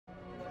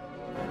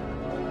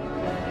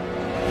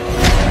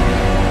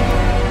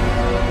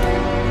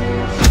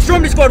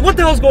Squad, what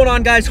the hell's going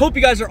on, guys? Hope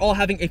you guys are all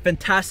having a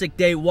fantastic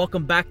day.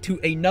 Welcome back to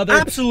another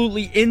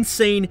absolutely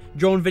insane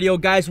drone video.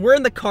 Guys, we're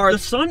in the car. The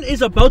sun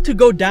is about to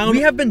go down.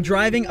 We have been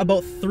driving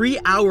about 3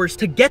 hours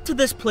to get to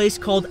this place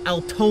called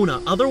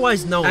Altona,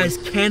 otherwise known as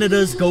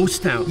Canada's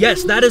ghost town.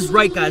 Yes, that is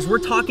right, guys. We're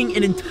talking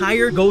an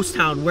entire ghost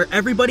town where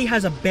everybody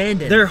has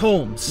abandoned their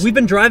homes. We've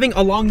been driving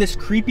along this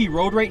creepy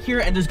road right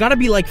here, and there's gotta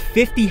be like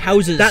 50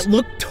 houses that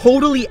look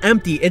totally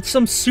empty. It's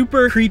some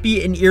super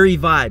creepy and eerie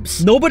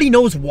vibes. Nobody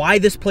knows why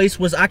this place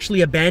was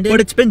actually abandoned,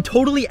 but it's been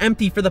totally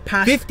empty for the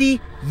past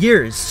 50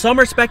 years. Some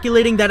are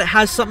speculating that it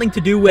has something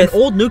to do with an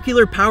old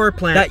nuclear power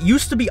plant that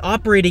used to be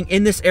operating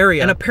in this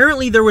area, and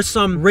apparently there was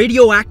some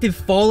radioactive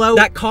fallout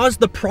that caused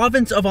the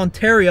province of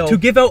Ontario to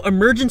give out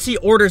emergency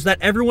orders that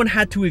everyone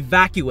had to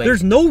evacuate.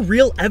 There's no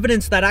real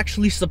evidence that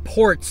actually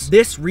supports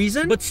this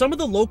reason, but some of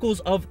the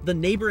locals of the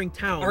neighboring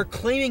town are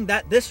claiming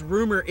that this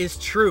rumor is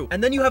true.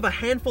 And then you have a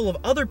handful of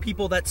other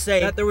people that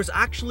say that there was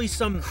actually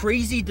some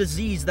crazy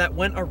disease that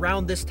went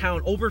around this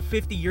town over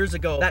 50 years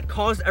ago that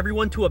caused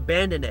everyone to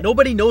abandon it.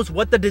 Nobody knows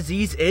what the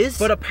disease is,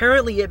 but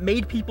apparently it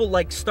made people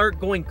like start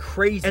going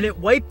crazy, and it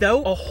wiped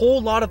out a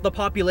whole lot of the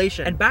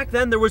population. And back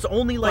then there was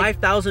only like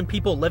 5,000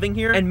 people living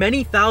here, and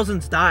many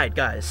thousands died,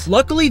 guys.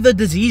 Luckily the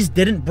disease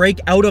didn't break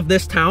out of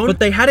this town, but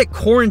they had it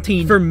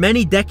quarantined for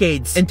many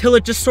decades until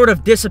it just sort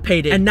of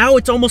dissipated, and now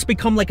it's almost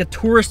become like a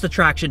tourist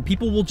attraction.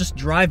 People will just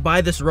drive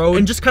by this road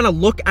and just kind of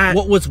look at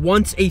what was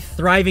once a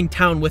thriving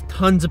town with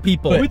tons of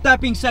people. With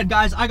that being said,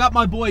 guys, I got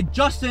my boy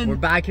Justin. We're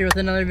back here with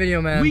another video,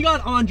 man. We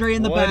got Andre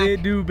in the back. What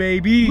it do,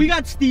 baby? We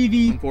got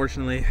Stevie.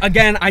 Unfortunately.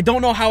 Again, I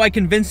don't know how I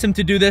convinced him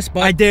to do this,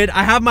 but I did.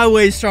 I have my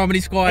ways, Jombie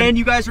Squad. And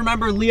you guys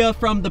remember Leah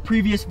from the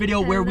previous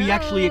video where we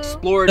actually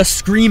explored the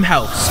Scream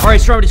House. All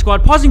right, Jombie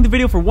Squad, pausing the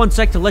video for 1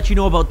 sec to let you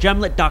know about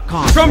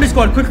Gemlit.com. Jombie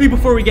Squad, quickly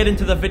before we get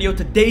into the video,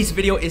 today's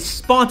video is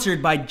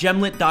sponsored by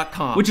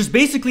Gemlit.com, which is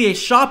basically a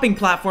shopping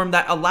platform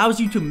that allows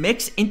you to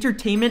mix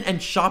entertainment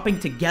and shopping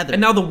together. And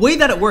now the way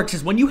that it works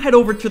is when you head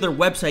over to their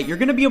website, you're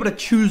gonna be able to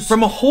choose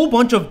from a whole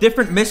bunch of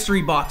different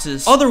mystery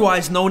boxes,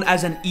 otherwise known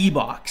as an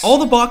e-box. All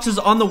the boxes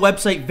on the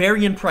website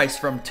vary in price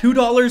from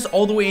 $2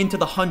 all the way into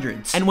the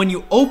hundreds. And when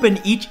you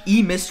open each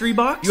e-mystery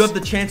box, you have the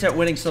chance at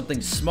winning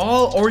something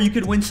small, or you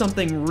could win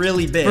something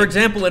really big. For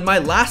example, in my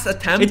last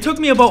attempt, it took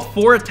me about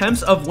 4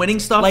 attempts of winning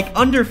stuff like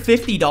under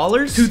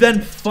 $50 to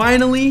then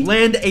finally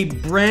land a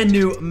brand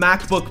new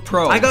MacBook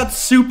Pro. I got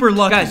super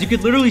lucky. Guys, you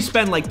could literally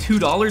spend like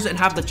 $2 and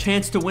have the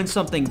chance to win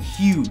something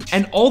huge.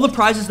 And all the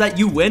prizes that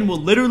you win will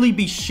literally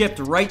be shipped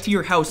right to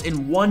your house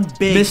in one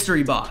big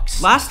mystery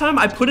box. Last time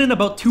I put in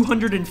about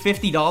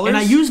 $250 and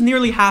I used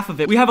nearly half of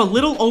it. We have a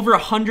little over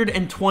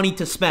 120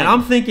 to spend. And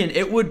I'm thinking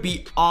it would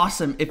be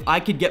awesome if I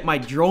could get my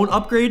drone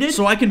upgraded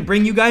so I can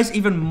bring you guys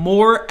even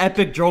more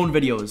epic drone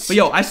videos. But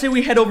yo, I say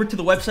we head over to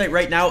the website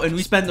right now and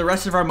we spend the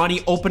rest of our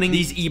money opening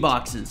these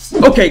e-boxes.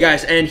 Okay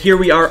guys, and here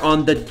we are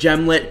on the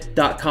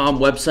Gemlit.com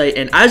website,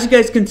 and as you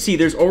guys can see,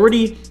 there's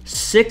already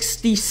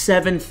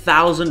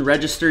 67,000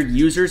 registered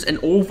users and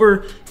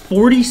over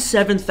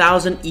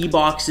 47,000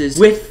 e-boxes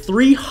with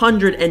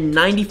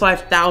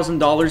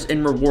 $395,000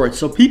 in rewards.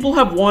 So people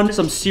have won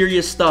some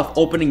serious stuff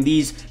opening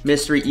these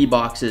mystery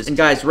e-boxes. And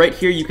guys, right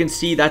here you can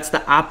see that's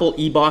the Apple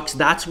e-box.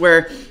 That's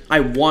where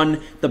I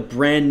won the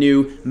brand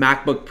new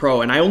MacBook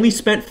Pro, and I only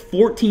spent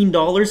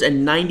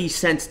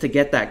 $14.90 to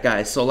get that,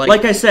 guys. So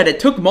like I said, it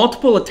took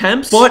multiple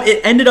attempts, but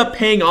it ended up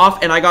paying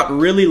off, and I got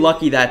really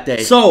lucky that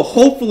day. So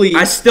hopefully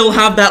I still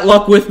have that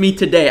luck with me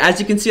today. As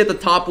you can see at the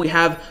top, we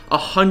have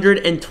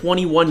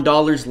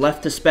 $121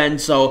 left to spend.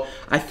 So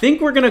I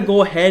think we're gonna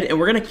go ahead and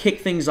we're gonna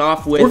kick things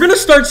off with, we're gonna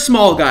start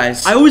small,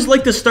 guys. I always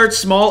like to start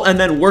small and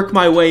then work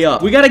my way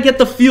up. We gotta get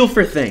the feel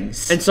for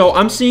things. And so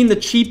I'm seeing the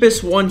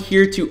cheapest one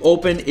here to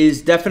open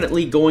is definitely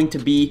going to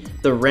be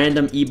the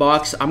random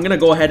e-box. I'm gonna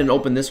go ahead and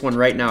open this one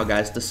right now,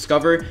 guys.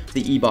 Discover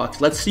the e-box.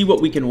 Let's see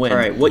what we can win. All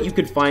right, what you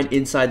could find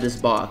inside this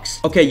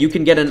box. Okay, you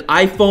can get an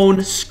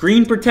iPhone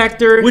screen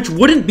protector, which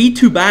wouldn't be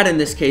too bad in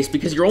this case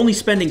because you're only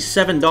spending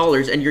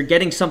 $7 and you're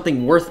getting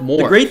something worth more.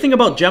 The great thing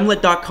about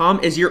Gemlit.com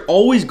is you're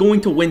always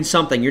going to win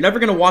something. You're never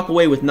gonna walk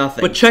away with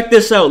nothing. But check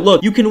this out.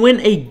 Look, you can win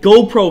a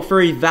GoPro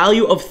for a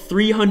value of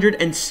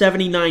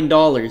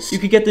 $379. You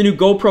could get the new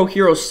GoPro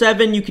Hero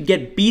 7. You could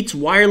get Beats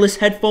wireless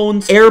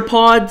headphones,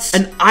 AirPods,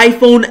 an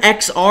iPhone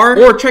XR,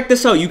 or check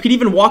this out, you could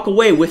even walk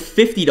away with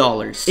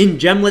 $50 in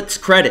Gemlit's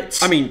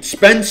credits. I mean,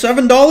 spend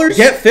 $7,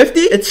 get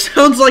 50? It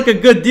sounds like a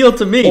good deal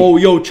to me. Oh,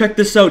 yo, check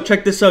this out,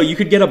 check this out. You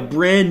could get a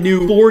brand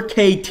new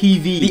 4K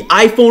TV, the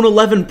iPhone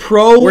 11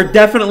 Pro. We're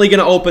definitely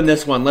gonna open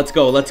this one. Let's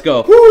go, let's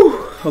go.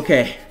 Whew,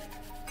 okay.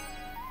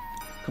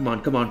 Come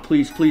on, come on,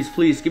 please, please,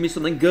 please, give me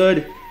something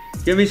good.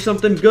 Give me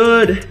something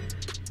good.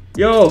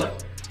 Yo,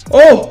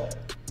 oh!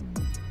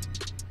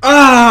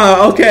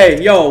 Ah,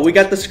 okay, yo, we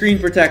got the screen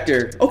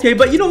protector. Okay,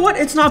 but you know what?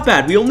 It's not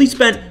bad. We only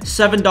spent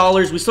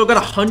 $7. We still got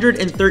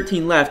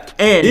 113 left,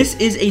 and this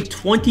is a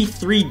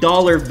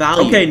 $23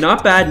 value. Okay,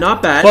 not bad,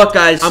 not bad. But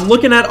guys, I'm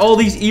looking at all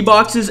these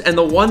e-boxes, and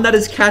the one that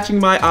is catching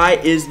my eye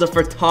is the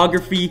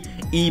photography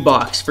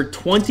e-box for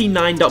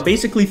 $29,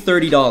 basically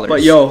 $30.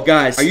 But yo,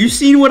 guys, are you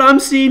seeing what I'm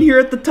seeing here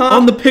at the top?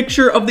 On the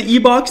picture of the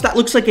e-box, that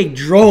looks like a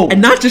drone.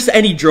 And not just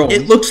any drone.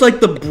 It looks like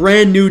the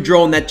brand new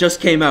drone that just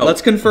came out.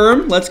 Let's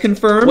confirm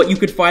what you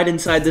could find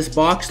inside this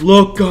box.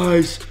 Look,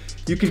 guys.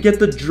 You could get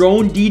the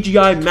drone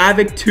DJI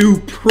Mavic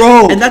 2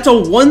 Pro, and that's a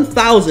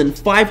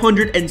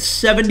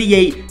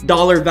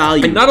 $1,578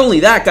 value. And not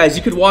only that, guys,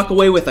 you could walk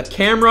away with a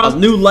camera, a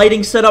new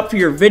lighting setup for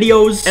your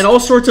videos, and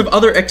all sorts of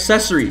other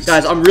accessories.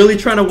 Guys, I'm really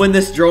trying to win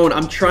this drone.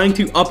 I'm trying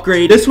to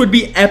upgrade. This would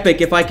be epic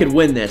if I could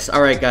win this.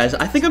 All right, guys,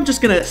 I think I'm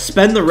just gonna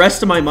spend the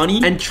rest of my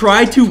money and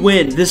try to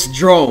win this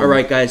drone. All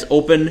right, guys,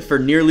 open for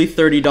nearly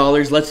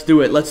 $30. Let's do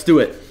it. Let's do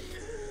it.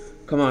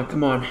 Come on,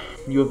 come on.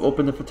 You have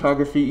opened the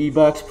photography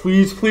e-box.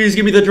 Please, please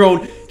give me the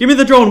drone. Give me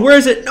the drone. Where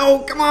is it? No,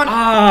 come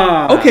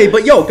on. Okay,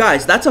 but yo,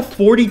 guys, that's a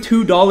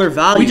 $42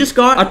 value. We just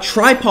got a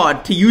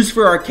tripod to use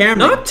for our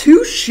camera. Not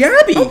too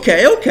shabby.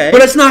 Okay, okay.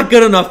 But it's not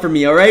good enough for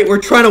me, all right? We're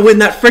trying to win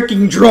that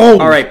freaking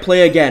drone. All right,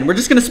 play again. We're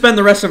just going to spend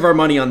the rest of our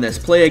money on this.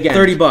 Play again.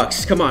 30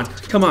 bucks. Come on.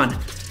 Come on.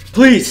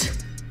 Please.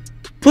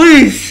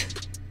 Please.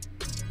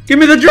 Give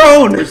me the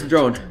drone. Where's the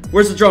drone?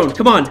 Where's the drone?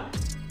 Come on.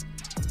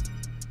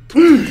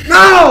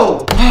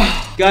 No!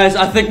 Guys,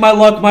 I think my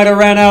luck might have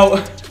ran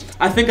out.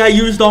 I think I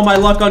used all my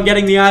luck on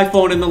getting the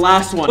iPhone in the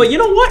last one. But you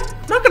know what?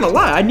 Not gonna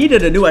lie, I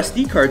needed a new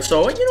SD card,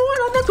 so you know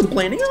what? I'm not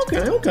complaining.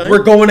 Okay, okay.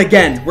 We're going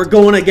again. We're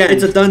going again.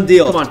 It's a done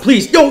deal. Come on,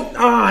 please. Yo!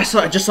 I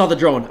just saw the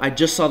drone. I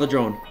just saw the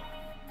drone.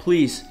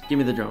 Please, give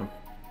me the drone.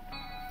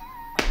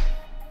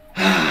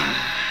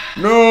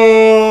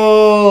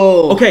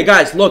 No! Okay,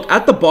 guys, look,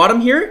 at the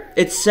bottom here,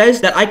 it says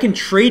that I can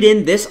trade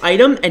in this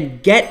item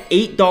and get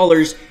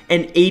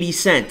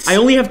 $8.80. I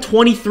only have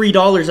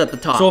 $23 at the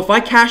top. So if I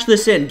cash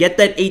this in, get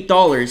that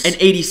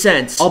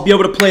 $8.80, I'll be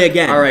able to play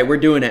again. All right, we're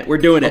doing it. We're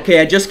doing it. Okay,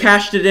 I just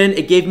cashed it in.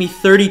 It gave me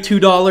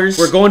 $32.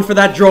 We're going for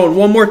that drone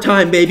one more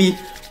time, baby.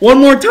 One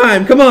more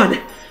time. Come on.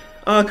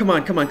 Come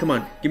on, come on, come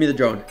on. Give me the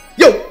drone.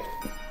 Yo!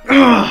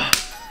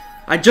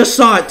 I just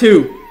saw it,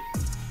 too.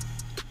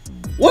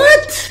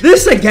 What?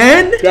 This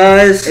again?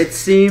 Guys, it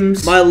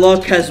seems my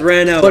luck has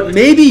ran out. But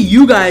maybe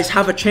you guys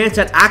have a chance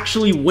at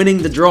actually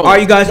winning the drone. All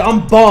right, you guys,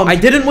 I'm bummed. I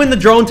didn't win the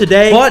drone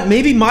today, but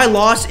maybe my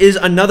loss is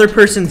another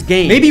person's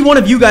gain. Maybe one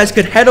of you guys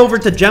could head over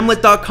to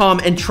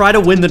gemlit.com and try to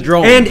win the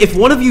drone. And if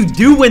one of you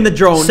do win the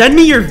drone, send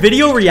me your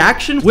video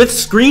reaction with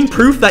screen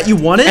proof that you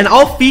won it, and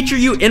I'll feature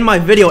you in my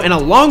video. And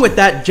along with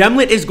that,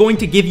 Gemlit is going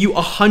to give you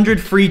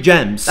 100 free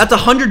gems. That's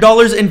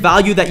 $100 in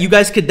value that you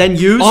guys could then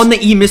use on the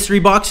e-mystery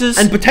boxes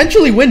and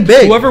potentially win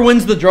big. Whoever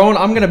wins the drone,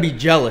 I'm gonna be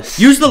jealous.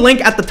 Use the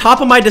link at the top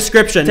of my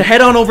description to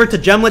head on over to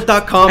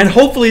gemlit.com, and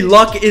hopefully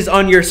luck is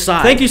on your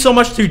side. Thank you so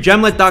much to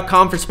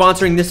gemlit.com for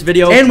sponsoring this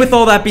video. And with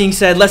all that being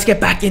said, let's get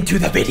back into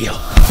the video.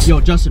 Yo,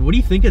 Justin, what do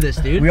you think of this,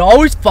 dude? We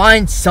always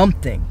find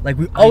something. Like,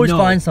 we always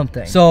find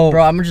something. So,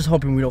 bro, I'm just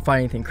hoping we don't find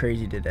anything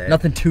crazy today.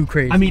 Nothing too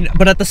crazy. I mean,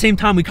 but at the same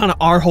time, we kind of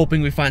are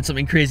hoping we find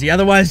something crazy.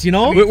 Otherwise, you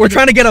know, we're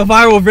trying to get a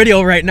viral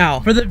video right now.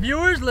 For the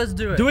viewers, let's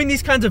do it. Doing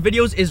these kinds of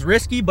videos is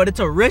risky, but it's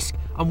a risk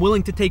I'm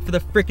willing to take for the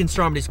freaking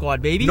Jombie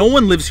squad, baby. No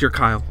one lives here,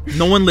 Kyle.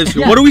 No one lives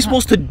here. What are we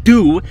supposed to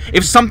do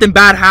if something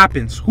bad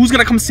happens? Who's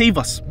gonna come save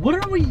us? What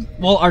are we?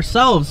 Well,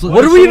 ourselves.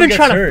 What are we even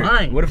trying to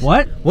find? What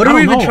are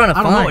we even trying to find?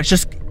 I don't know. It's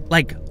just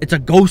like, it's a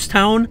ghost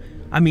town.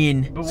 I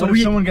mean, but what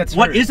if someone gets hurt?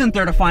 What isn't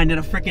there to find in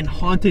a freaking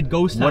haunted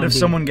ghost town? What if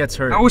someone gets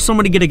hurt? How is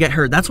somebody gonna get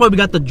hurt? That's why we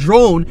got the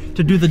drone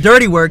to do the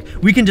dirty work.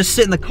 We can just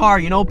sit in the car,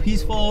 you know,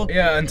 peaceful.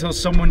 Yeah, until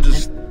someone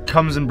just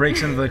comes and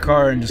breaks into the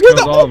car and just kills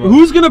all of us.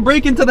 Who's gonna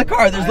break into the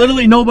car? There's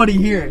literally nobody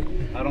here.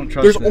 I don't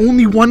trust There's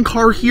only one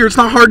car here. It's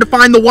not hard to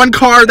find the one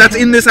car that's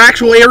in this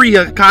actual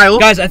area, Kyle.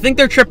 Guys, I think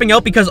they're tripping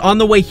out because on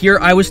the way here,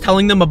 I was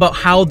telling them about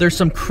how there's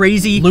some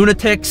crazy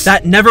lunatics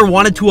that never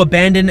wanted to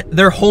abandon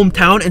their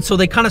hometown, and so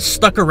they kind of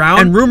stuck around.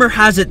 And rumor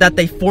has it that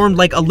they formed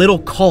like a little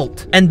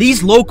cult. And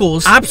these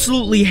locals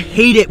absolutely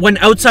hate it when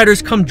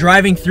outsiders come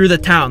driving through the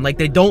town. Like,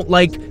 they don't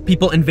like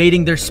people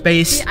invading their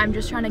space. I'm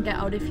just trying to get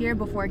out of here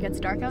before it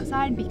gets dark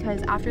outside,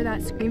 because after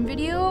that Scream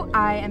video,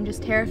 I am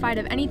just terrified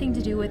of anything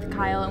to do with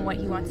Kyle and what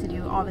he wants to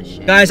do. All this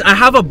shit. Guys, I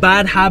have a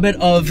bad habit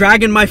of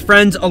dragging my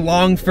friends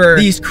along for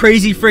these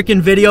crazy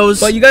freaking videos,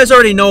 but you guys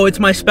already know it's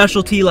my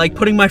specialty, like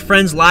putting my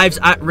friends' lives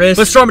at risk.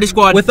 But Jombie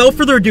squad, without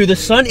further ado, the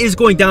sun is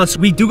going down, so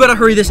we do gotta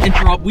hurry this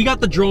intro up. We got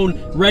the drone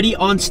ready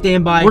on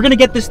standby. We're gonna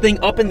get this thing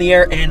up in the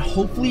air, and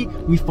hopefully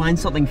we find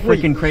something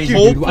freaking crazy,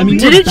 dude. I mean,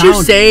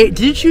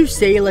 didn't you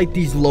say like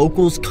these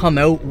locals come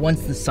out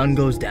once the sun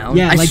goes down?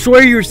 Yeah, I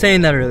swear you were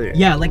saying that earlier.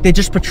 Yeah, like they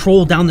just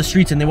patrol down the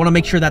streets and they want to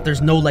make sure that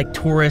there's no like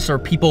tourists or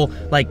people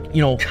like,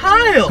 you know,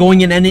 going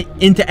in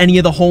into any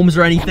of the homes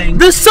or anything.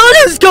 The sun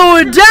is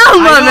going down,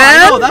 my man.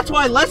 I know. That's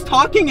why less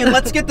talking and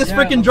let's get this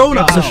freaking drone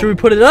up. So should we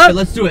put it up? Okay,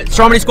 let's do it.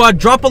 Jombie squad,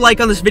 drop a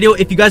like on this video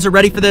if you guys are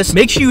ready for this.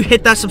 Make sure you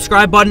hit that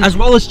subscribe button, as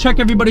well as check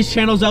everybody's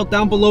channels out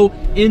down below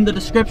in the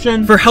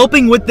description for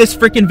helping with this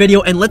freaking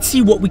video. And let's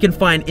see what we can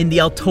find in the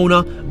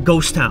Altona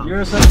ghost town.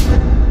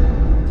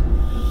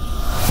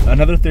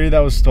 Another theory that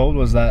was told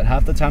was that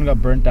half the town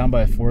got burnt down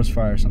by a forest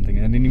fire or something.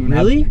 And they didn't even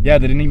Really? yeah,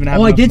 they didn't even have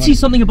Oh, I enough did money. see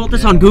something about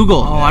this on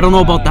Google. Oh, I don't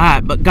know about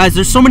that. But guys,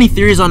 there's so many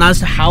theories on as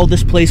to how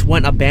this place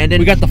went abandoned.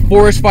 We got the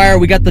forest fire,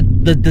 we got the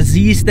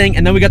disease thing,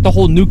 and then we got the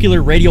whole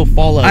nuclear radio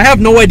fallout. I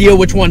have no idea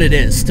which one it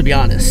is, to be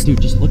honest.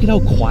 Dude, just look at how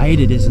quiet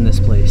it is in this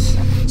place.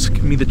 It's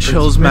giving me the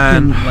chills,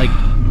 Freaking, man.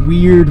 like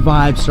weird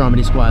vibes,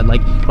 Stromedy Squad.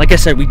 Like I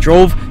said, we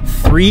drove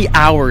 3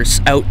 hours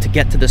out to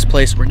get to this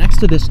place. We're next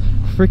to this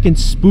freaking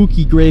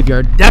spooky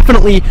graveyard.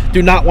 Definitely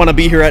do not want to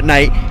be here at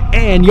night.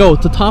 And yo,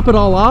 to top it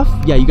all off,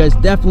 yeah, you guys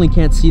definitely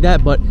can't see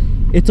that, but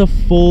it's a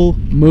full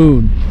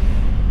moon.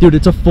 Dude,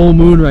 it's a full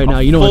moon right now.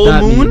 You know what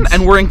that means.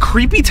 And we're in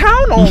Creepy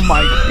Town? Oh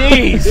my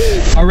days.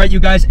 All right, you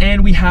guys,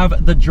 and we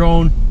have the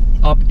drone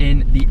up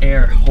in the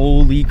air.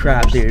 Holy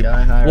crap, dude.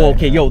 Whoa,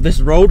 okay, yo,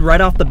 this road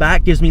right off the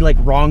bat gives me like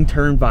Wrong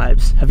Turn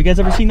vibes. Have you guys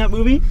ever seen that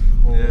movie?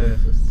 Yeah.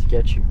 It's a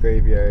sketchy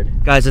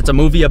graveyard. Guys, it's a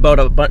movie about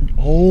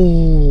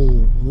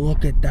oh,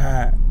 look at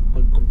that.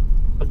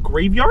 A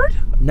graveyard?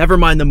 Never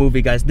mind the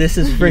movie, guys. This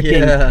is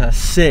freaking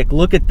sick.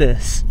 Look at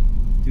this.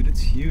 Dude,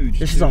 it's huge.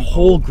 This is a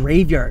whole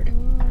graveyard.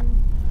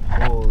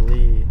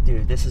 Holy.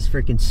 Dude, this is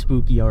freaking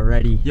spooky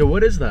already. Yo,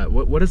 what is that?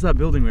 What is that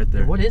building right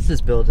there? What is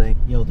this building?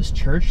 Yo, this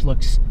church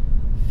looks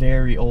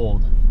very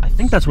old. I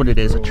think that's what it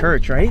is, a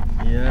church, right?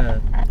 Yeah.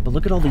 But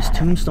look at all these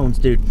tombstones,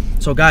 dude.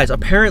 So guys,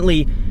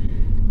 apparently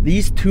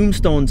these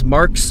tombstones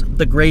marks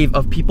the grave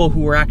of people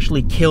who were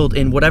actually killed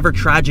in whatever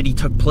tragedy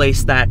took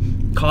place that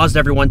caused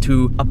everyone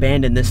to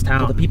abandon this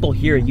town. The people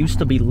here used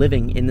to be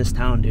living in this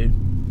town,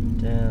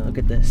 dude. Damn. Look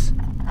at this.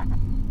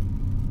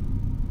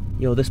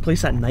 Yo, this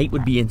place at night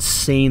would be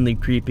insanely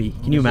creepy.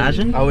 Can you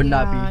imagine? I would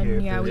not be here.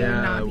 Yeah, we would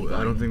not be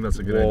I don't think that's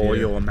a good Whoa,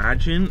 idea. yo,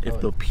 imagine if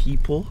the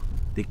people,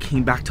 they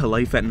came back to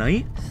life at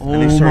night Oh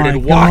and they my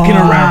started walking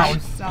gosh.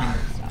 around.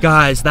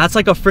 Guys, that's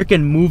like a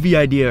freaking movie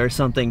idea or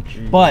something.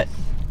 But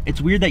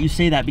it's weird that you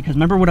say that because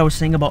remember what I was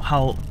saying about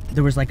how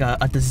there was like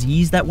a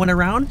disease that went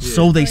around?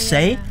 So they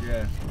say.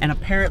 Yeah. And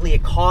apparently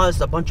it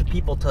caused a bunch of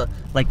people to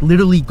like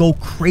literally go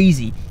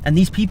crazy. And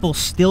these people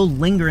still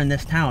linger in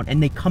this town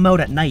and they come out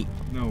at night.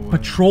 No way.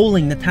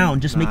 Patrolling the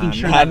town, just making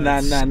sure that...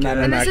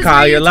 And this is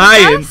Kyle, where you're you took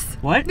lying. us?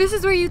 What? This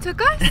is where you took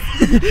us?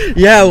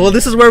 Yeah, well,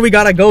 this is where we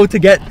gotta go to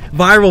get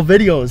viral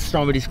videos,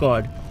 Stromedy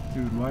Squad.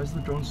 Dude, why is the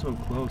drone so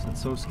close?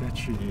 That's so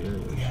sketchy.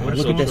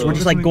 Look at this. We're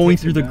just like going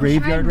through the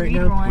graveyard right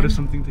now. What if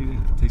something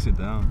takes it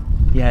down?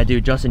 Yeah,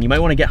 dude, Justin, you might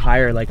want to get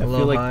higher. Like, I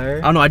feel like... higher?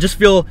 I don't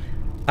know,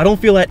 I don't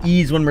feel at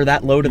ease when we're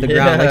that low to the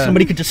ground. Like,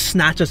 somebody could just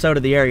snatch us out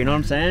of the air, you know what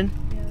I'm saying?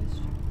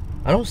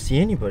 I don't see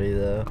anybody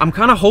though. I'm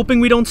kind of hoping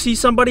we don't see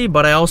somebody,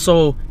 but I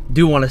also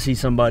do want to see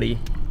somebody.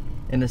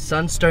 And the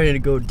sun's starting to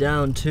go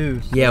down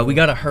too. So. Yeah, we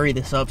gotta hurry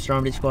this up,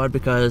 Stromedy Squad,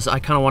 because I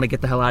kind of want to get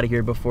the hell out of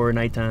here before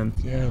nighttime.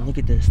 Yeah, look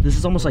at this. This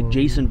is almost like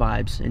Jason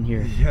vibes in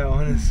here. Yeah,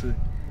 honestly.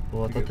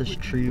 Well, I thought this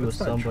tree was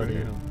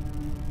somebody.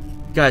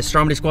 Guys,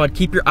 Stromedy Squad,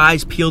 keep your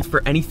eyes peeled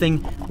for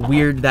anything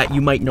weird that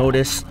you might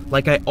notice.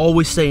 Like I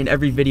always say in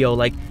every video,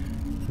 like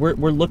we're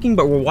looking,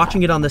 but we're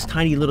watching it on this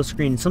tiny little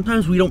screen.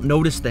 Sometimes we don't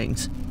notice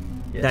things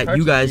that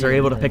you guys are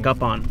able to pick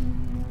up on.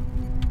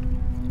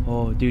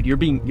 Oh, dude, you're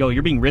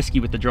being risky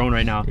with the drone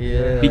right now.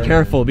 Yeah. Be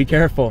careful, be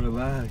careful.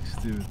 Relax,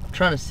 dude. I'm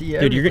trying to see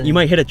Dude, everything. you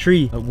might hit a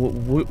tree.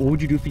 What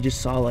would you do if you just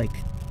saw like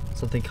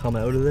something come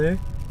out of there.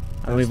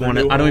 I don't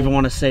even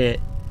want to say it.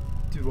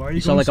 Dude, why are you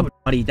You saw like a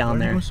body down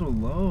there. Why are you going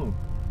so low?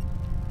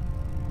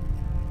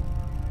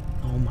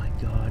 Oh my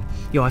god.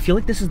 Yo, I feel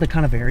like this is the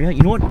kind of area,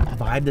 you know what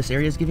vibe this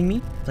area is giving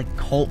me? It's like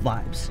cult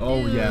vibes.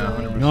 Oh yeah,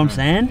 100%. You know what I'm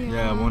saying?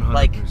 Yeah, 100%.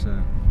 Like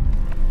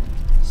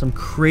some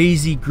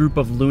crazy group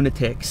of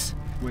lunatics.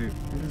 Wait,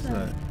 what is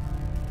that?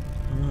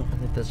 I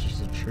think that's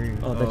just a tree.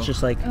 Oh, that's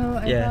just like, I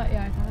thought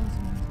it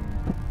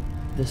was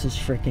this is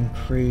freaking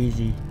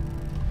crazy.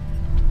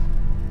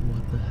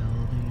 What the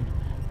hell,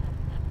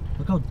 dude?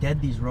 Look how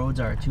dead these roads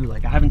are too.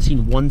 Like I haven't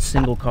seen one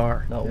single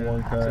car. Not one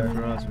Except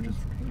for car. us, which is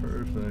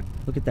perfect.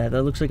 Look at that.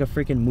 That looks like a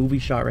freaking movie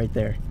shot right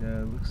there.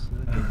 Yeah, it looks sick.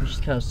 We're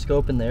just kind of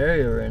scoping the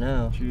area right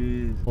now.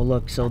 Jeez. Well,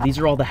 look. So these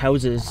are all the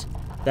houses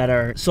that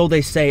are, so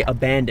they say,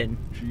 abandoned.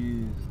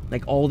 Jeez.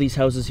 Like all these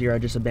houses here are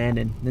just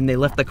abandoned. Then they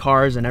left the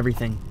cars and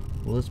everything.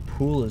 Well, this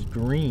pool is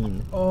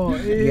green. Oh,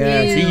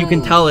 Yeah. See, you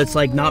can tell it's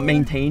like not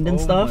maintained and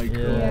stuff. My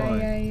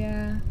God.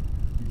 Yeah.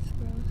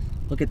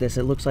 Look at this.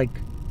 It looks like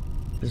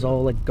there's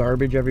all like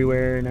garbage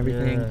everywhere and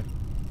everything. Yeah.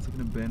 It's like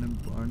an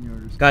abandoned barnyard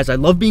or something. Guys, I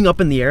love being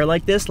up in the air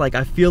like this. Like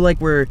I feel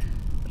like we're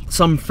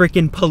some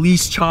freaking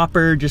police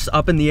chopper just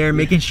up in the air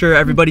making sure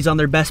everybody's on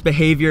their best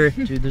behavior.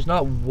 Dude, there's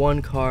not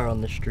one car on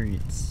the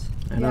streets.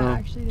 I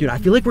know. Dude, I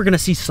feel like we're gonna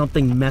see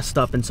something messed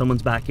up in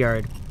someone's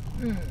backyard.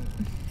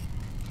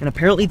 And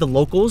apparently the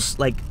locals,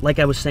 like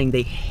I was saying,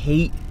 they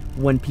hate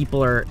when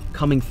people are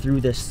coming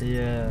through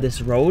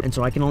this road. And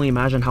so I can only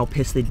imagine how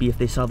pissed they'd be if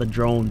they saw the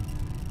drone.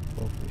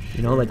 Oh, for sure.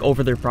 You know, like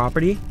over their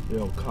property.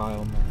 Yo,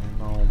 Kyle, man.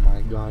 Oh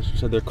my gosh. You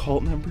said they're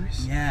cult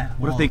members? Yeah.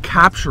 What if they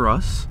capture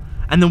us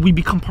and then we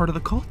become part of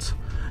the cult?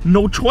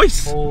 No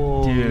choice.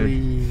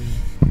 Holy.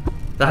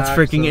 That's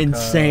freaking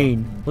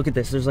insane. Look at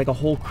this. There's like a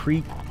whole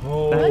creek back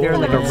there,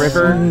 like a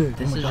river.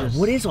 This is just,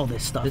 what is all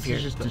this stuff this here?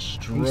 is just It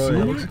destroyed.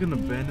 looks like an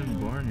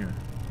abandoned barn here.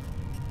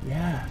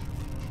 Yeah.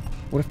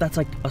 What if that's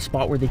like a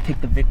spot where they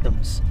take the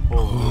victims?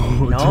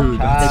 Oh, No? dude,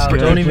 that's They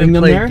Don't bring even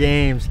them play there,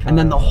 games, and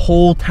then the Kyle.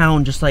 whole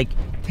town just like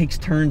takes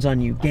turns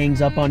on you,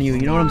 gangs up on you.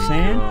 You know what I'm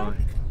saying?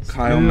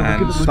 Kyle, Dude, man,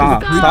 look at the-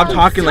 stop. Stop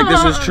talking like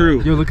this is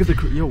true. Yo, look at the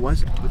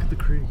look at the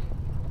creek.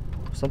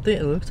 Something.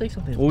 It looks like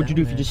something. What would you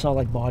do if you just saw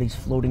like bodies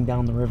floating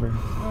down the river?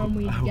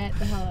 We get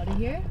the hell out of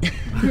here.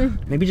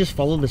 Maybe just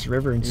follow this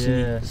river and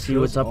Yeah, see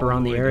what's up all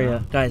around the the way area.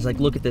 down. Guys, like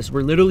look at this.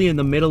 We're literally in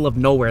the middle of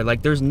nowhere.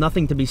 Like there's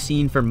nothing to be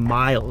seen for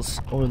miles.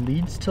 Oh, it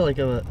leads to like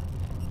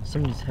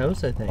somebody's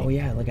house, I think. Oh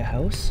yeah, like a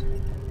house?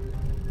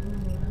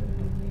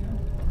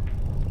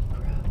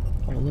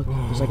 Oh look,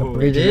 there's like a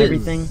bridge It and is.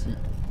 everything.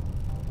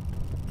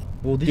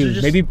 Well, these are Dude,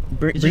 just. maybe these are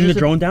bring the just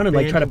drone down and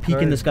like try to abandoned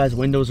peek in this cars. guy's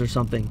windows or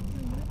something.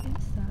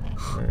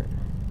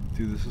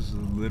 Dude, this is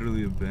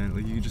literally abandoned.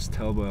 Like you can just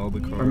tell by all the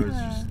cars.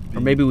 Just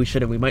Or maybe we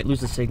shouldn't. We might lose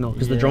the signal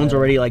because the Yeah. drone's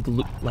already like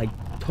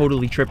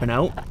totally tripping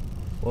out.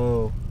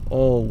 Whoa.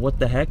 Oh, what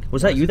the heck?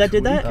 Was that you that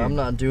did that? I'm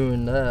not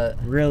doing that.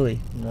 Really?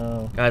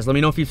 No. Guys, let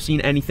me know if you've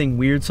seen anything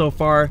weird so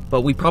far,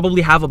 but we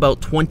probably have about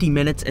 20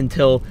 minutes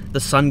until the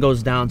sun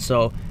goes down,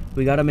 so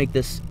we gotta make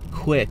this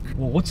quick.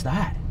 Well, what's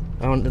that?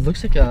 I don't. It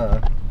looks like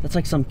a. That's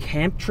like some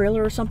camp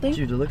trailer or something?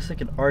 Dude, it looks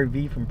like an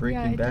RV from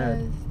Breaking Bad.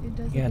 It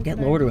does Yeah, look get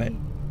like lower to an it.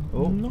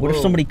 Oh. What if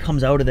somebody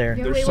comes out of there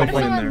Yeah, There's wait, what if something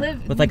in someone there.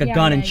 live- with like a yeah,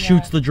 gun yeah, and yeah.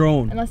 shoots the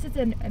drone? Unless it's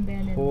an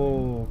abandoned one.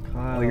 Oh,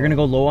 Kyle. Oh, you're gonna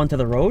go low onto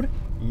the road?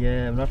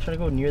 Yeah, I'm not trying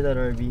to go near that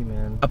RV,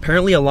 man.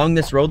 Apparently along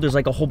this road there's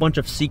like a whole bunch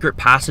of secret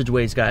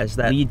passageways, guys,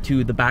 that lead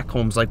to the back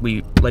homes like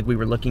we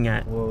were looking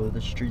at. Whoa, the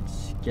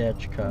street's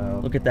sketch, Kyle.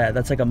 Look at that.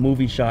 That's like a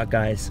movie shot,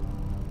 guys.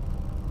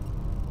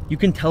 You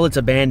can tell it's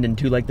abandoned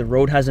too. Like the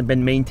road hasn't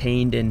been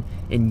maintained in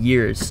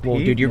years. Whoa,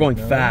 dude, you're going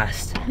Pavement, no?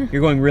 fast.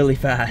 You're going really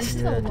This fast.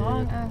 is Yeah, a dude.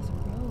 long ass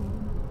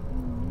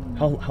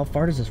road. How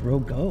far does this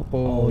road go?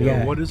 Oh, yo,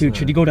 yeah. what is Dude, that?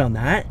 should you go down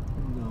that?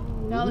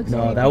 That looks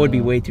No, like that would be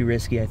way too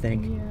risky, I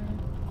think. Yeah.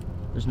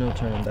 There's no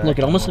turning back. Look,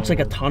 it almost on looks like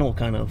a road. tunnel,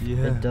 kind of.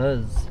 Yeah. It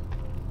does.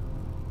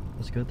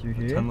 Let's go through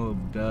here. Tunnel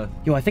of death.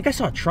 Yo, I think I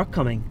saw a truck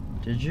coming.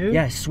 Did you?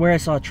 Yeah, I swear I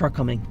saw a truck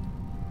coming.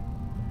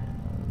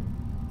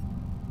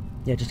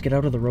 Yeah, just get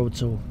out of the road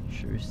so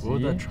Sure see.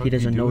 What would that truck he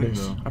doesn't be doing,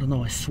 notice. though? I don't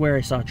know. I swear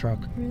I saw a truck.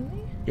 Really?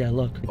 Yeah,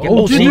 look.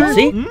 Oh, see, dude.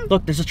 see?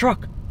 Look, there's a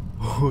truck.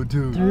 Oh,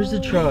 dude. There's the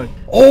truck.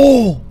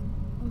 Oh!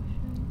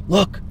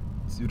 Look.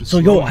 Dude, So,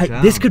 yo,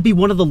 this could be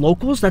one of the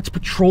locals that's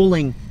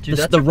patrolling Dude,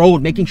 that's the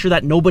road, making sure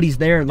that nobody's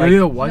there. Like,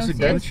 yeah, why is it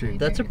That's- glitching?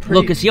 That's a pretty.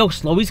 look, is he how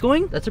slow he's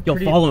going? That's a Yo,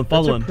 pretty. follow him,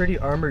 follow that's him. a pretty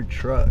armored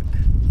truck.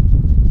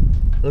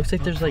 Looks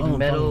like there's like follow him,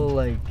 metal, follow him.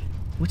 like.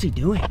 What's he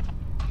doing?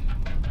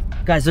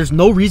 Guys, there's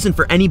no reason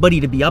for anybody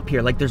to be up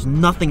here. Like, there's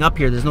nothing up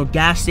here. There's no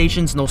gas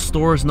stations, no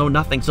stores, no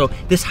nothing. So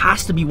this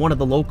has to be one of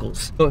the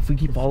locals. So if we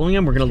keep following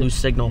him, we're gonna lose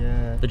signal.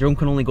 Yeah. The drone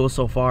can only go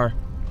so far.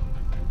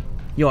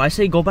 Yo, I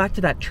say go back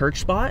to that church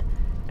spot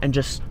and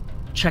just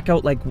check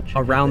out like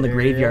around the the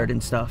area. graveyard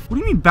and stuff. What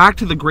do you mean back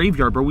to the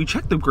graveyard, bro? We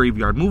checked the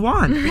graveyard. Move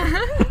on.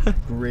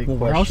 Great Well,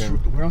 question.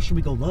 where else should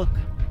we go look?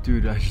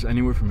 Dude,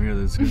 anywhere from here,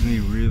 this gives me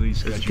really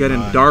sketchy It's getting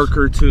vibes.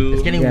 darker too.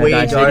 It's getting Yeah, way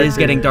guys, darker. it is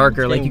getting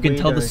darker. It's Like you getting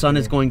can way tell the sun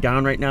is darker. going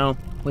down right now.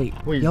 Wait,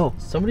 Wait, yo,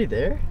 is somebody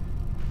there?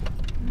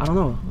 I don't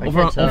know. I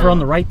Over can't tell. over on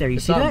the right there, you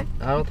It's see not-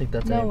 that? I don't think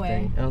that's No anything.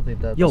 way. I don't think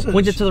that's. Yo, This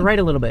point it is- to the right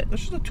a little bit.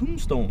 That's just a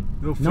tombstone.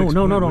 Yo, No, Fix, no, what-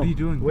 no, What no. are you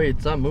doing? Wait,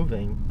 it's not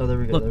moving. Oh, there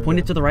we go. Look, point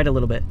it to the right a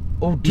little bit.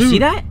 Oh, Do you see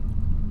that?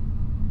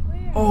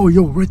 Where? Oh,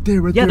 yo, right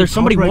there, right there. Yeah, there's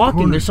somebody top right walking.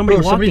 corner. There's somebody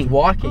Bro, somebody's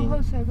walking. Go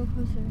walking. closer, go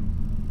closer.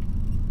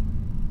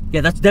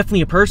 Yeah, that's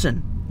definitely a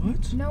person.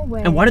 What? No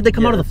way. And why did they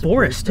come Yeah, out of that's the a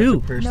forest that's a too?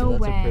 person, No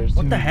that's a way. person.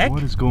 What the heck?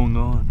 What is going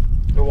on?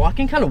 They're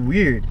walking kind of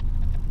weird.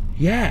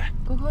 Yeah,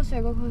 Go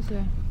closer,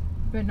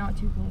 but not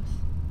too close.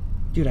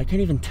 dude, I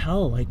can't even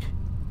tell. Like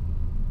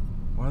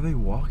Why are they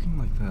walking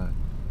like that?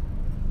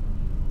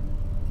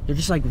 they're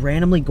just like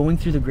randomly going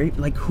through the grave.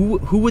 Like who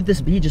would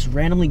this be? Just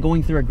randomly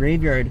going through a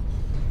graveyard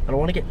I don't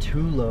want to get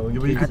too low. in Yeah,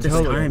 but you case at can it's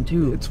this tell time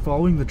too. It's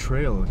following the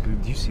trail.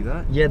 Like, do you see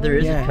that? Yeah, there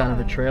is Yeah. a kind of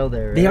a trail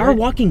there. They right? are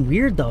walking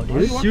weird though,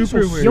 dude.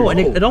 super weird. Yo, and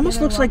it almost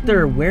they're looks like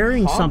they're walking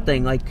wearing hot.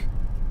 something like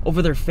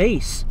over their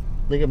face.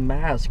 Like a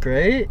mask,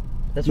 right?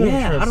 That's what Yeah,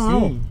 I'm trying to I don't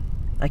know. see.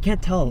 I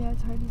can't tell. Yeah,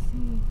 it's hard to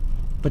see.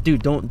 But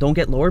dude, don't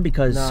get lower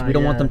because Nah, we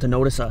don't want yeah. them to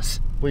notice us.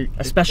 Wait,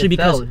 Especially it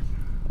because fell.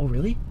 oh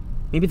really?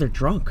 Maybe they're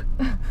drunk.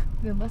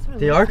 That's what it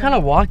They looks are kind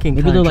of like. walking.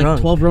 Maybe kinda they're like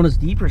drunk. 12 Ronas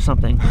deep or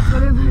something. That's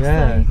what it looks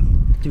Yeah.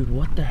 like. Dude,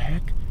 what the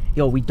heck?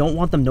 Yo, we don't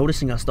want them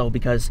noticing us though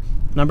because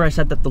remember I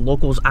said that the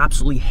locals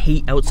absolutely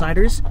hate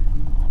outsiders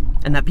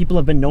and that people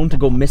have been known to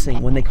go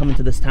missing when they come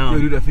into this Yo, town.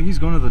 dude, I think he's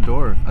going to the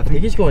door. I think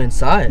he's going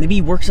inside. Maybe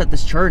he works at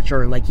this church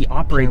or like he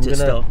operates it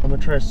still. I'm gonna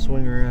try to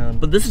swing around.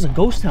 But this is a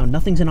ghost town.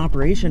 Nothing's in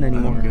operation I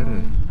anymore. don't get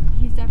it.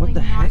 He's definitely the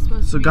not heck?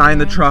 supposed It's to a be guy in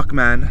the there. truck,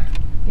 man.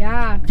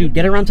 Yeah. Dude,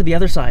 get around to the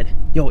other side.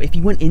 Yo, if he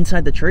went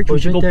inside the church, Oh, we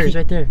he's should right go there. peek. He's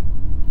right there.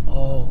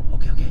 Oh,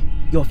 okay.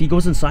 Yo, if he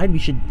goes inside, we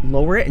should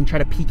lower it and try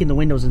to peek in the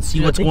windows and see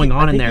Dude, I what's think going he-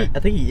 on I in think there. I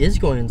think he is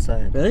going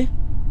inside. Really?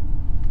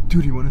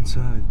 Dude, he went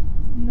inside.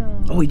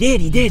 No. Oh, he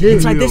did.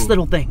 Inside this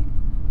little thing.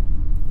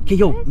 Okay,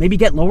 yo, maybe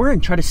get lower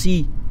and try to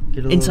see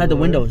inside the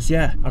windows.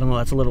 Yeah, I don't know.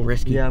 That's a little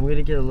risky. Yeah, I'm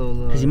gonna get a little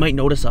low. Because he might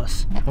notice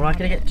us. I'm not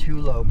gonna get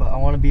too low, but I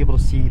want to be able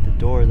to see the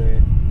door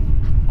there.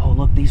 Oh,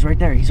 look, he's right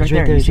there. He's right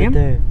there. You see him?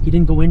 There. He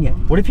didn't go in yet.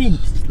 What if he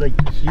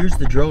like hears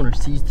the drone or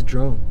sees the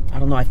drone? I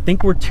don't know. I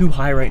think we're too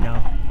high right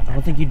now. I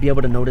don't think you'd be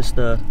able to notice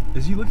the...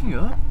 Is he looking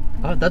up?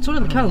 That's what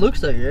it kind of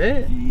looks like,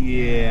 right?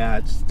 Yeah,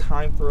 it's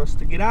time for us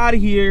to get out of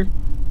here.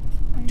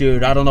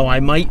 Dude, I don't know. I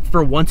might,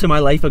 for once in my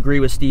life, agree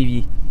with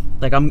Stevie.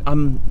 Like, I'm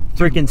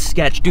freaking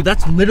sketched. Dude,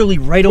 that's literally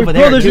right over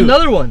there. Bro, there's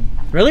another one.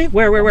 Really?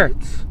 Where?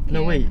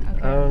 No, wait.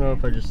 Okay. I don't know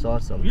if I just saw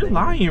something. You're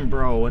lying,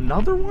 bro.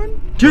 Another one?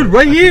 Dude,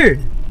 right here.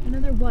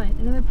 Another what?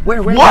 Another person?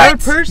 Where? What?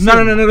 Person.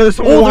 No. There's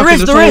someone Oh,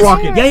 walking. there is.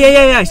 Walking.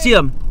 Yeah. I see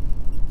them.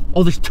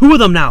 Oh, there's two of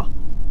them now.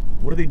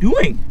 What are they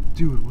doing?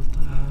 Dude, what the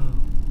hell?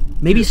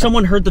 Maybe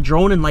someone heard the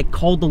drone and, like,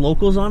 called the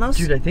locals on us?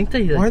 Dude, I think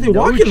they. Why are they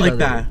know walking each like other.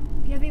 that?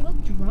 Yeah, they look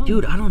drunk.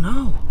 Dude, I don't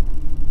know.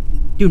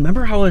 Dude,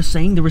 remember how I was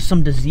saying there was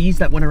some disease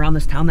that went around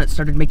this town that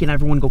started making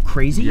everyone go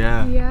crazy?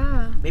 Yeah.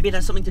 Yeah. Maybe it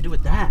has something to do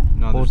with that.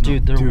 No, Oh, there's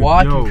dude, no, they're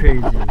walking no.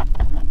 crazy.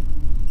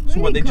 Where So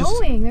are what, they they just-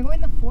 going? They're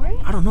going in the forest?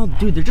 I don't know,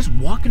 dude. They're just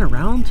walking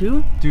around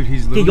too. Dude,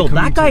 he's Okay, literally yo,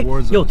 coming that guy.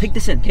 towards Yo, us. take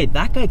this in. Okay,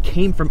 that guy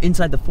came from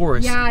inside the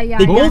forest. Yeah. They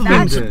yeah, both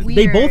that's did. weird.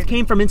 They both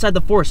came from inside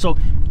the forest, so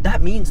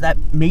that means that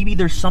maybe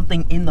there's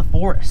something in the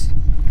forest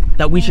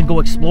that we should go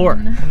explore.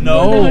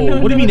 No.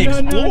 What do you mean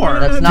explore?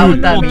 That's not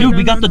what that Well, means. dude,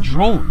 we got the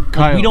drone. Like,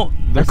 Kyle, we don't.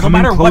 they're Like, no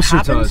coming matter what closer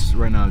to happens. us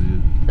right now,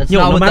 dude. That's Yo,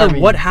 not no what matter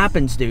that what means.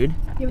 happens, dude. Yeah,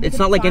 but they It's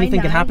could not like find anything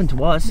could us. happen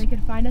to us. They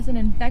could find us and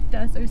infect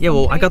us or something. Yeah,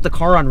 well, I got the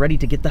car on ready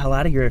to get the hell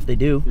out of here if they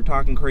do. You're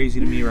talking crazy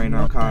to me right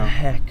now, What the Kyle.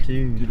 heck?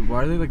 Dude,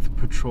 why are they like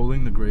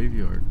patrolling the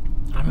graveyard?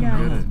 I don't Yeah,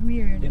 know. it's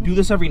weird. They do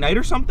this every night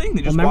or something?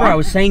 They just Remember, walk? I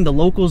was saying the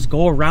locals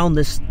go around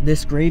this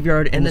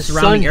graveyard and the the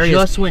surrounding sun areas.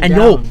 just went and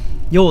down.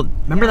 yo,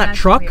 remember Yeah, that that's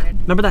truck? weird.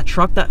 Remember that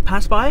truck that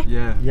passed by?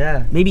 Yeah.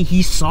 Yeah. Maybe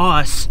he saw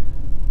us.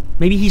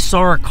 Maybe he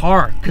saw our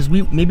car because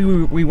we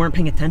weren't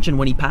paying attention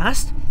when he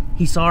passed.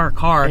 He saw our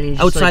car And he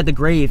just, outside like- the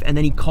grave, and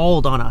then he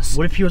called on us.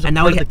 What if he was a and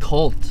now part we of the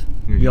cult?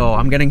 Yo,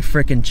 I'm getting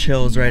freaking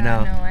chills right Yeah,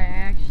 now. No, I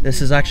actually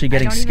This is actually don't.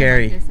 getting I don't even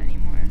scary. like this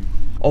anymore.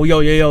 Oh,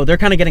 yo, they're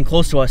kind of getting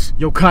close to us.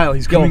 Yo, Kyle,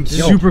 he's coming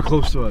yo. super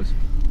close to us.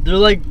 They're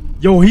like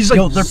Yo, he's like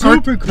Yo, they're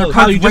super parked. close.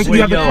 Kyle, you just Wait,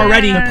 you have the yo. car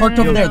ready. They're parked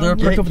over Yo. there. They're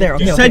parked over there.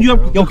 Okay, You okay. said you have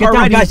Yo, the get car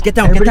down, ready. guys. Get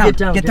down. Everybody Get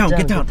down. get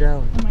down.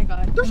 Oh my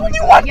god. There's Oh my only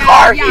God. one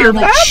car yeah, here,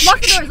 like, man.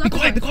 Lock the doors. Be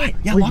quiet. Be quiet.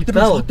 Yeah, Wait, lock he the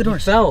doors. fell. Lock the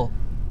doors. He fell.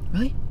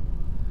 Really?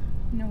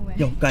 No way.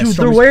 Yo, guys. Dude,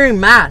 show they're me- wearing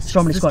masks.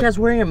 show me This squad. guy's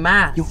wearing a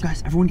mask. Yo,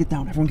 guys, everyone get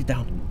down. Everyone get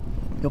down.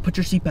 Yo, put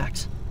your seat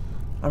backs.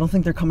 I don't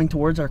think they're coming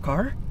towards our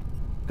car.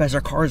 Guys,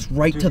 our car is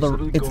right Dude, to the. it's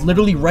literally It's going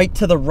literally over. right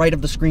to the right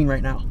of the screen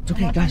right now. It's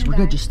okay, not guys. We're coming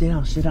good. back. Just stay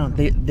down. Stay down.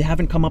 They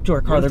haven't come up to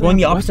our car. What if They're they going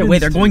the have opposite way.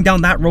 weapons, They're dude? going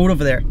down that road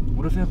over there.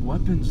 What if they have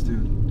weapons,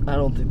 dude? I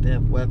don't think they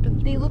have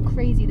weapons. They look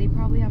crazy. They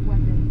probably have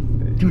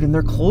weapons. Dude, and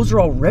their clothes are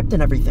all ripped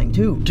and everything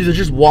too. Dude, they're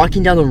just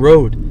walking down the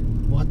road.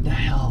 What the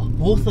hell?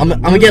 Both of I'm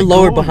them. gonna get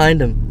lower going?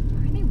 behind him.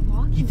 Why are they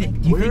walking You thi-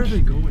 like do you Where think- are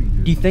they going,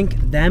 dude? Do you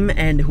think them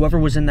and whoever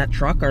was in that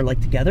truck are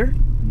like together?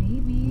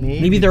 Maybe.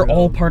 Maybe they're bro.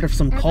 all part of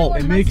some cult. Everyone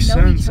It must makes know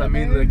sense. each I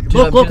mean, other. like, Dude,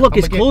 Look, I'm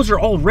his gonna clothes are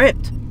all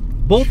ripped.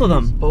 Both of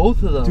them.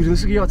 Both of them. dude,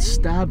 looks like he got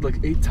stabbed like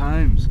 8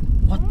 times.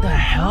 What the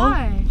hell?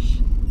 Gosh.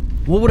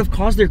 What would have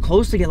caused their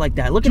clothes to get like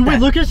that? Look Dude, at wait,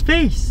 that. look at his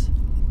face.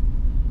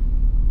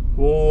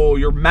 Whoa,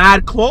 you're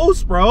mad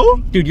close, bro.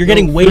 Dude, you're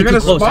getting way they're too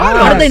gonna close. spot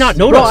How did they us. not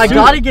Bro, notice? I Dude,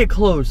 gotta get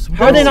close.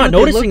 How are they not That's what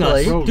noticing look us?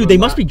 like. Bro, Dude, they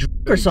must be relax.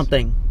 drunk or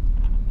something.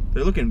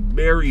 They're looking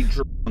very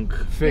drunk.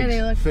 Fake,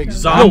 they look fake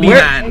so Yo, zombie where,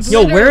 mans.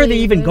 yo, where are they Literally,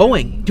 even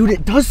going? literally. Dude,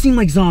 it does seem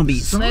like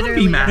zombies. Zombie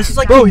Literally. man. This is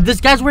like, Bro,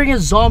 this guy's wearing a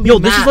zombie yo,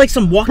 this is mask. like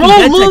some Walking Bro,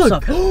 Dead type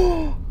look.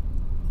 stuff.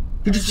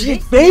 Did you see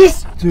his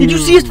face? Did you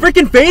see his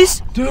freaking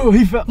face? Dude,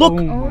 he fell. Look. Oh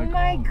Oh my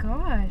my god.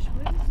 gosh.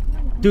 What is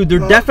going on? Dude, they're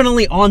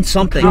definitely on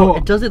something. Bro,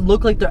 It doesn't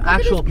look like their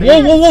actual his Whoa,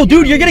 whoa, whoa,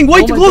 dude, you're getting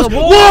way Oh too my close. God,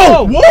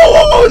 Whoa! Whoa,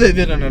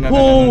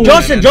 whoa, whoa.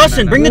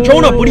 Justin, bring the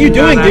drone up. What are you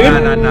doing, dude?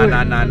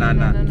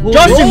 Nah.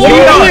 Justin, what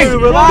are you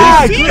doing?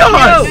 Relax. They see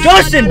us.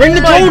 Justin, bring the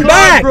Oh my drone God,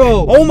 back.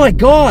 bro. Oh my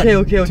god.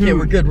 Okay, Dude.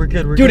 we're good.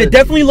 Dude, good. it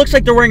definitely looks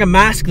like they're wearing a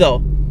mask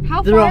though.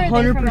 How They're far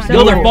are they from 100% us?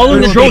 Yo, they're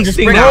following the They're drone. Just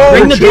chasing bring, us.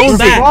 bring the They're drone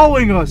back.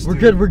 following us. We're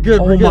good. Oh We're my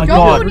good. Don't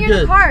God. go near We're the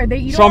good. car. You don't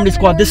Jombie wanna go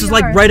squad, in this the is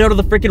like yard. right out of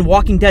the freaking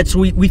Walking Dead. So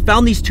we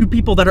found these two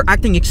people that are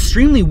acting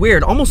extremely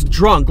weird, almost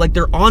drunk, like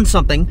they're on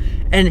something,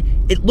 and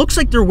it looks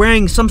like they're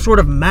wearing some sort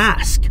of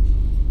mask.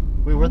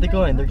 Wait, where are they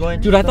going? They're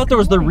going. Dude, I thought there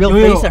was their real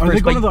Yo, face at are they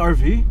first, going to but the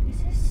RV?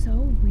 This is so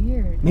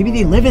weird. maybe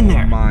they live in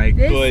there. My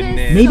This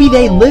goodness. is Maybe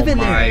they so live in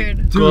there. My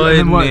weird. Dude, and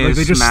then what? Like they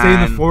goodness, just stay in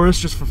the man.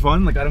 forest just for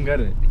fun? Like I don't get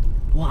it.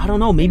 Well, I don't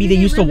know. Maybe Maybe they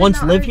they used to live in once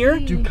the live RV. here,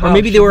 Dude, or Kyle,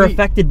 maybe they should were we-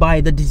 affected by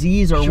the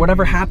disease or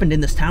whatever happened in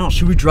this town.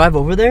 Should we drive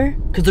over there?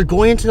 Cause they're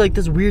going into like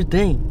this weird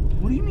thing.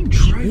 What do you mean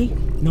try? Really?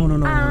 No.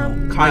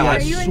 Kyle, are I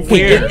you swear.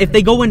 Okay, if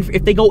they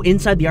go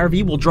inside the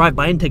RV, we'll drive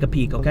by and take a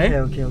peek. Okay.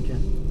 Okay.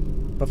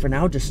 But for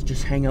now,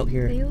 just hang out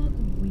here. They look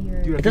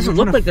weird. Dude, I It think doesn't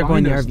they're look trying like they're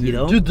going find the us, RV dude.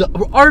 though. Dude, the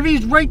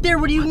RV's right there.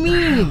 What do you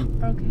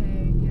mean?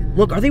 Okay, yeah.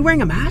 Look, are they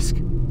wearing a mask?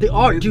 They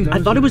are, It dude. I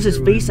thought it was his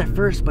face at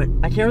first, but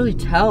I can't really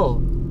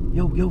tell.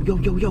 Yo.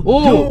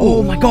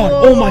 Oh my god.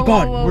 Oh my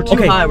god. We're too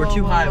high. We're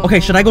too high. Okay,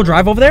 should I go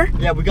drive over there?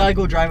 Yeah, we gotta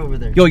go drive over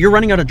there. Yo, you're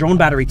running out of drone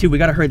battery too. We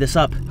gotta hurry this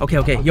up.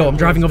 Okay. Yo, I'm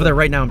driving over there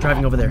right now. I'm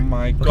driving over there. Oh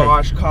my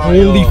gosh, Kyle.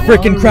 Holy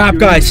freaking crap,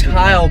 guys.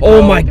 Kyle,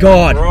 oh my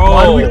god.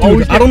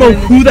 Dude, I don't know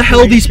who the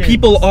hell these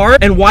people are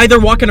and why they're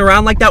walking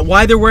around like that,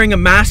 why they're wearing a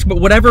mask, but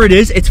whatever it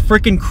is, it's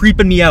freaking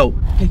creeping me out.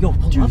 Okay, yo,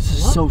 pull Dude, up, this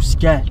is so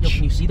sketch. Yo,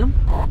 can you see them?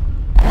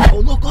 Oh,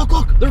 look.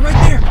 They're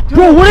right there.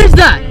 Bro, what is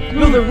that?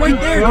 Yo, they're right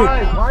there, dude.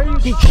 Why are you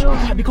Hey, still...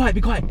 be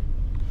quiet.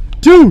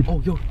 Dude!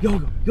 Oh,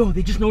 yo,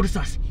 they just noticed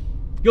us.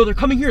 Yo, they're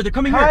coming here.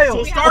 Kyle,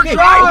 So start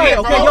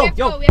driving. Okay,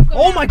 yo.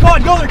 Oh my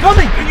god, yo, they're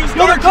coming.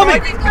 Yo, they're coming.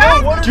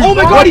 Oh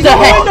my god, he's in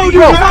the window,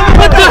 dude.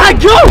 What the heck?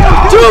 Yo!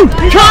 Dude!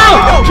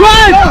 Kyle!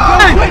 Drive!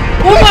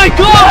 Oh my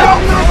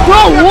god!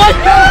 Bro, what?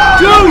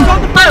 Dude!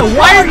 Kyle,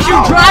 why aren't you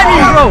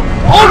driving, bro?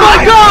 Oh my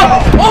god!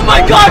 Oh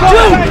my god,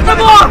 dude!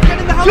 Come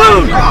on!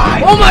 Dude!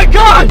 Oh my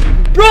god!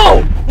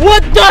 Bro!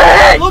 What the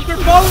heck? Look, they're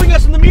following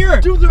us in the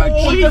mirror. Dude, they're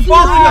following us.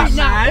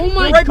 Oh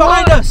my They're right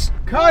behind us.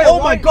 Kyle, oh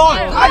my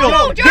god.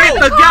 Kyle, hit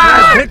the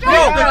gas. Hit the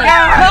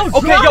gas.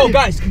 Okay, yo,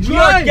 guys, we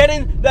are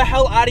getting the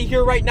hell out of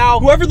here right now.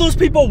 Whoever those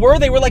people were,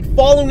 they were like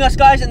following us,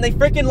 guys, and they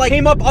freaking like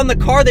came up on the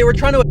car. They were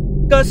trying to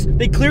us.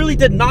 They clearly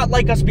did not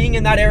like us being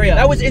in that area.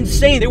 That was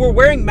insane. They were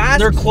wearing masks,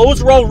 their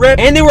clothes were all ripped,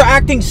 and they were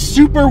acting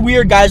super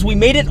weird, guys. We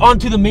made it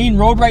onto the main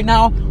road right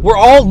now. We're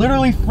all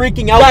literally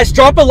freaking out. Guys,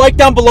 drop a like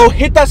down below,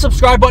 hit that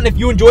subscribe button if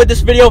you enjoyed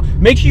this video.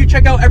 Make sure you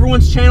check out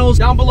everyone's channels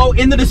down below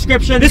in the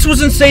description. This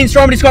was insane,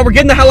 Jombie Squad. We're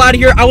getting the hell out of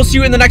here. I will see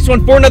you in the next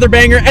one for another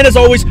banger, and as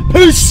always,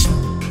 peace.